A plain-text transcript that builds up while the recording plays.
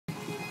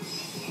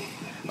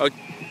Okay.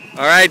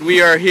 All right,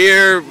 we are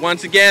here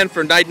once again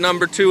for night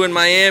number 2 in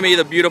Miami,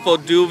 the beautiful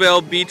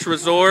Duvall Beach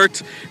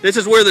Resort. This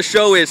is where the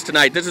show is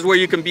tonight. This is where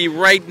you can be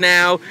right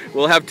now.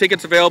 We'll have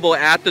tickets available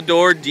at the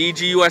door,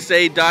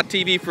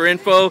 dgusa.tv for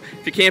info.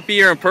 If you can't be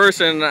here in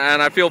person,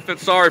 and I feel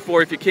sorry for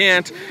you if you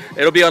can't,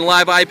 it'll be on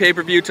live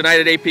pay-per-view tonight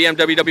at 8 p.m.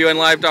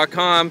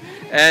 wwnlive.com.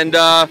 And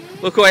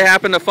look who I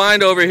happen to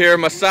find over here,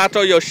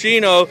 Masato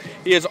Yoshino.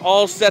 He is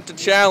all set to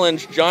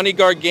challenge Johnny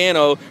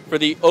Gargano for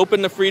the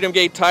Open the Freedom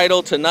Gate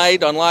title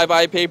tonight on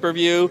live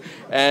pay-per-view.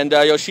 And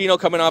Yoshino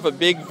coming off a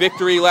big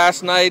victory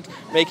last night,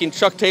 making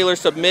Chuck Taylor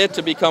submit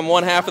to become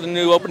one half of the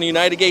new Open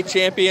United Gate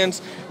champions.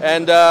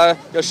 And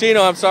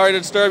Yoshino, I'm sorry to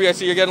disturb you. I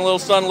see you're getting a little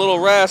sun, a little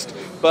rest.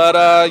 But,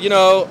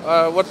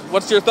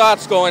 what's your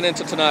thoughts going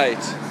into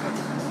tonight?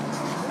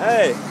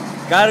 Hey,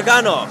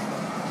 Gargano,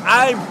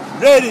 I'm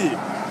ready.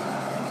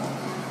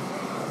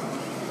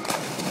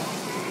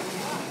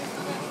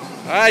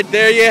 All right,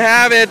 there you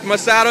have it.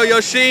 Masato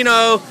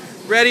Yoshino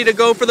ready to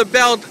go for the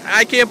belt.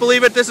 I can't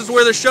believe it. This is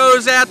where the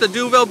show's at, the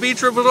Duvall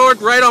Beach Resort,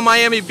 right on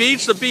Miami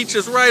Beach. The beach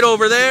is right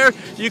over there.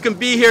 You can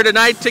be here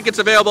tonight. Tickets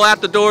available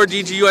at the door,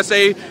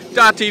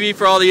 dgusa.tv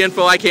for all the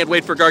info. I can't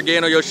wait for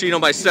Gargano Yoshino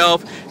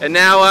myself. And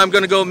now I'm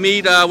going to go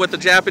meet with the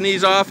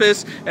Japanese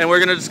office, and we're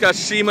going to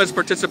discuss Shima's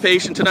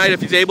participation tonight,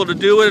 if he's able to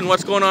do it, and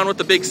what's going on with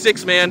the Big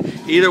Six man.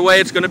 Either way,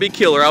 it's going to be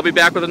killer. I'll be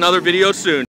back with another video soon.